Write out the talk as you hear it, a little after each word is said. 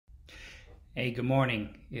Hey, good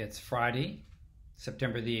morning. It's Friday,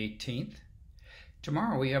 September the 18th.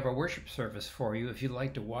 Tomorrow we have a worship service for you. If you'd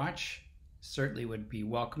like to watch, certainly would be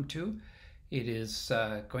welcome to. It is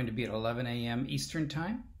going to be at 11 a.m. Eastern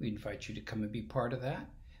Time. We invite you to come and be part of that.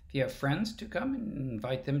 If you have friends, to come and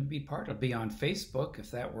invite them to be part. It'll be on Facebook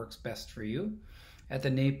if that works best for you, at the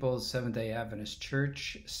Naples Seventh-day Adventist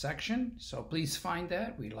Church section. So please find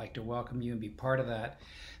that. We'd like to welcome you and be part of that.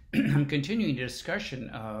 I'm continuing the discussion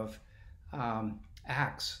of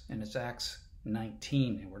Acts, and it's Acts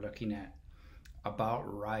 19, and we're looking at about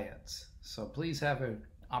riots. So please have an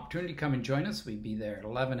opportunity to come and join us. We'd be there at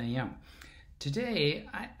 11 a.m. Today,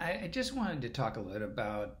 I just wanted to talk a little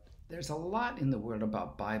about, there's a lot in the world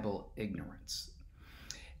about Bible ignorance.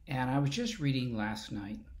 And I was just reading last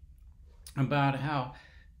night about how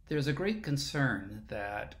there's a great concern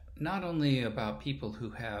that not only about people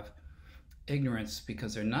who have ignorance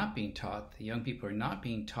because they're not being taught, the young people are not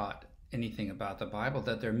being taught anything about the Bible,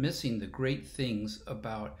 that they're missing the great things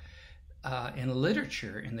about in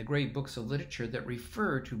literature, in the great books of literature that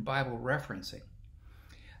refer to Bible referencing.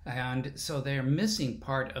 And so they're missing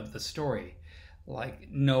part of the story,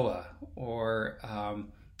 like Noah or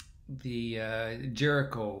the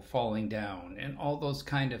Jericho falling down and all those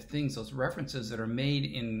kind of things. Those references that are made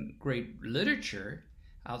in great literature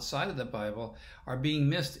outside of the Bible are being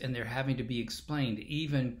missed, and they're having to be explained,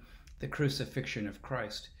 even the crucifixion of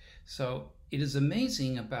Christ. So it is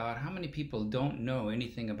amazing about how many people don't know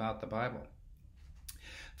anything about the Bible.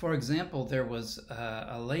 For example, there was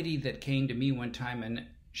a lady that came to me one time, and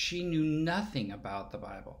she knew nothing about the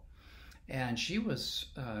Bible. And she was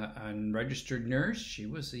a registered nurse. She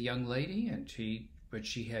was a young lady, but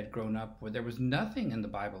she had grown up where there was nothing in the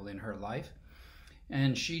Bible in her life.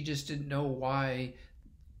 And she just didn't know why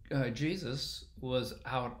Jesus was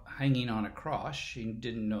out hanging on a cross. She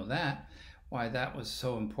didn't know that, why that was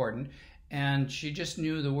so important. And she just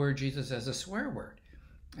knew the word Jesus as a swear word,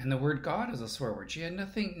 and the word God as a swear word. She had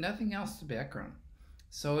nothing else to background.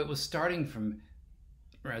 So it was starting from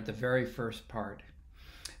at the very first part.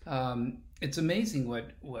 It's amazing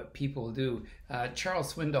what people do.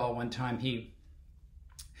 Charles Swindoll, one time, he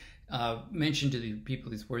mentioned to the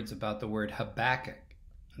people these words about the word Habakkuk.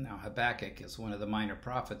 Now, Habakkuk is one of the minor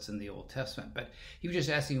prophets in the Old Testament, but he was just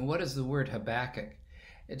asking, what is the word Habakkuk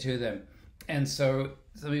to them? And so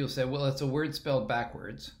some people say, well, it's a word spelled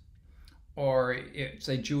backwards, or it's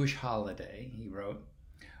a Jewish holiday, he wrote,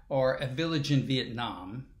 or a village in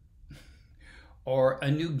Vietnam, or a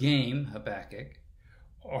new game, Habakkuk,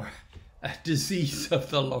 or a disease of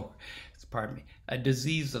the lower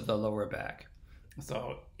back.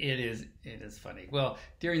 So it is funny. Well,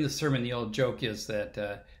 during the sermon, the old joke is that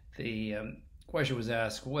the question was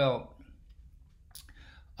asked, well,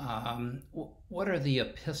 what are the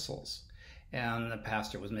epistles? And the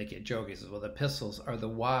pastor was making a joke. He says, well, the epistles are the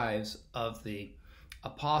wives of the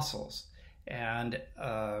apostles. And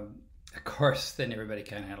of course, then everybody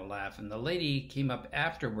kind of had a laugh. And the lady came up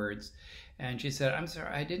afterwards and she said, I'm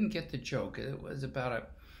sorry, I didn't get the joke. It was about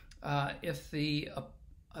if the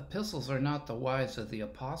epistles are not the wives of the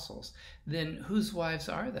apostles, then whose wives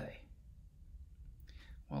are they?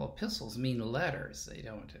 Well, epistles mean letters. They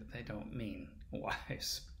don't mean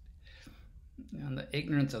wives. And the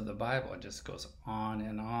ignorance of the Bible just goes on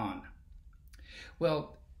and on.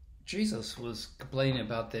 Well, Jesus was complaining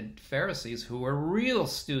about the Pharisees, who were real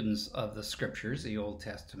students of the scriptures, the Old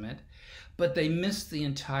Testament, but they missed the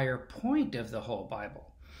entire point of the whole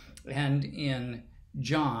Bible. And in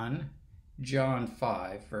John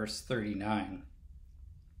 5, verse 39,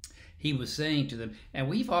 he was saying to them, and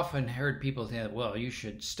we've often heard people say, well, you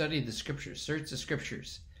should study the scriptures, search the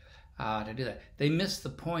scriptures. To do that. They miss the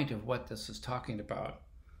point of what this is talking about.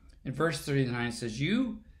 In verse 39 it says,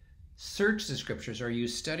 you search the scriptures, or you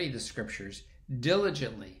study the scriptures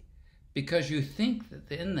diligently, because you think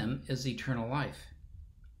that in them is eternal life.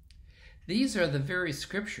 These are the very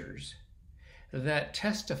scriptures that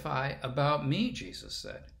testify about me, Jesus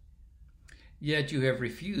said. Yet you have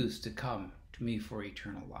refused to come to me for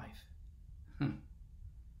eternal life.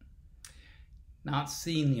 Not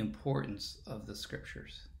seeing the importance of the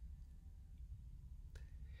scriptures.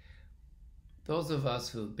 Those of us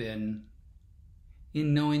who've been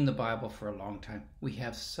in knowing the Bible for a long time, we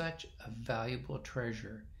have such a valuable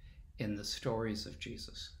treasure in the stories of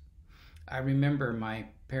Jesus. I remember my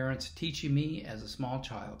parents teaching me as a small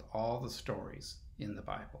child all the stories in the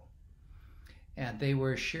Bible. And they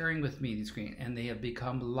were sharing with me these great, and they have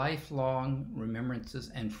become lifelong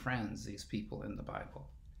remembrances and friends, these people in the Bible.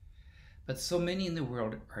 But so many in the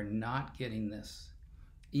world are not getting this,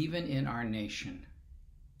 even in our nation,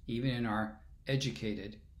 even in our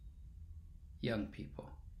educated young people.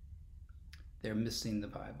 they're missing the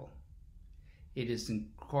Bible. It is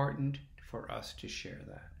important for us to share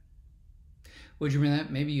that. Would you remember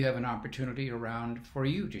that? Maybe you have an opportunity around for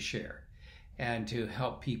you to share and to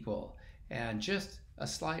help people. And just a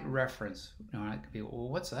slight reference, it could be, well,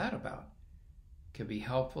 what's that about? Could be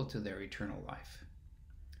helpful to their eternal life.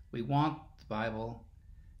 We want the Bible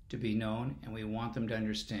to be known, and we want them to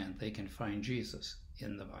understand they can find Jesus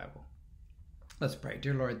in the Bible. Let's pray.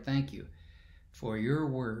 Dear Lord, thank you for your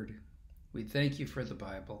word. We thank you for the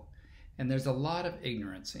Bible. And there's a lot of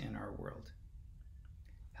ignorance in our world.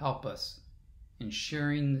 Help us in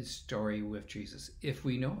sharing the story with Jesus if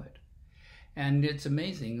we know it. And it's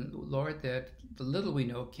amazing, Lord, that the little we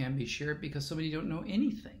know can be shared because somebody don't know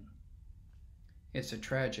anything. It's a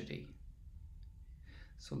tragedy.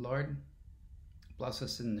 So, Lord, bless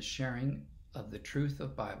us in the sharing of the truth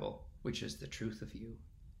of Bible, which is the truth of you.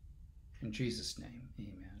 In Jesus' name,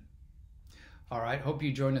 amen. All right, hope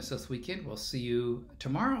you join us this weekend. We'll see you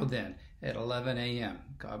tomorrow then at 11 a.m.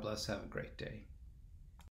 God bless. Have a great day.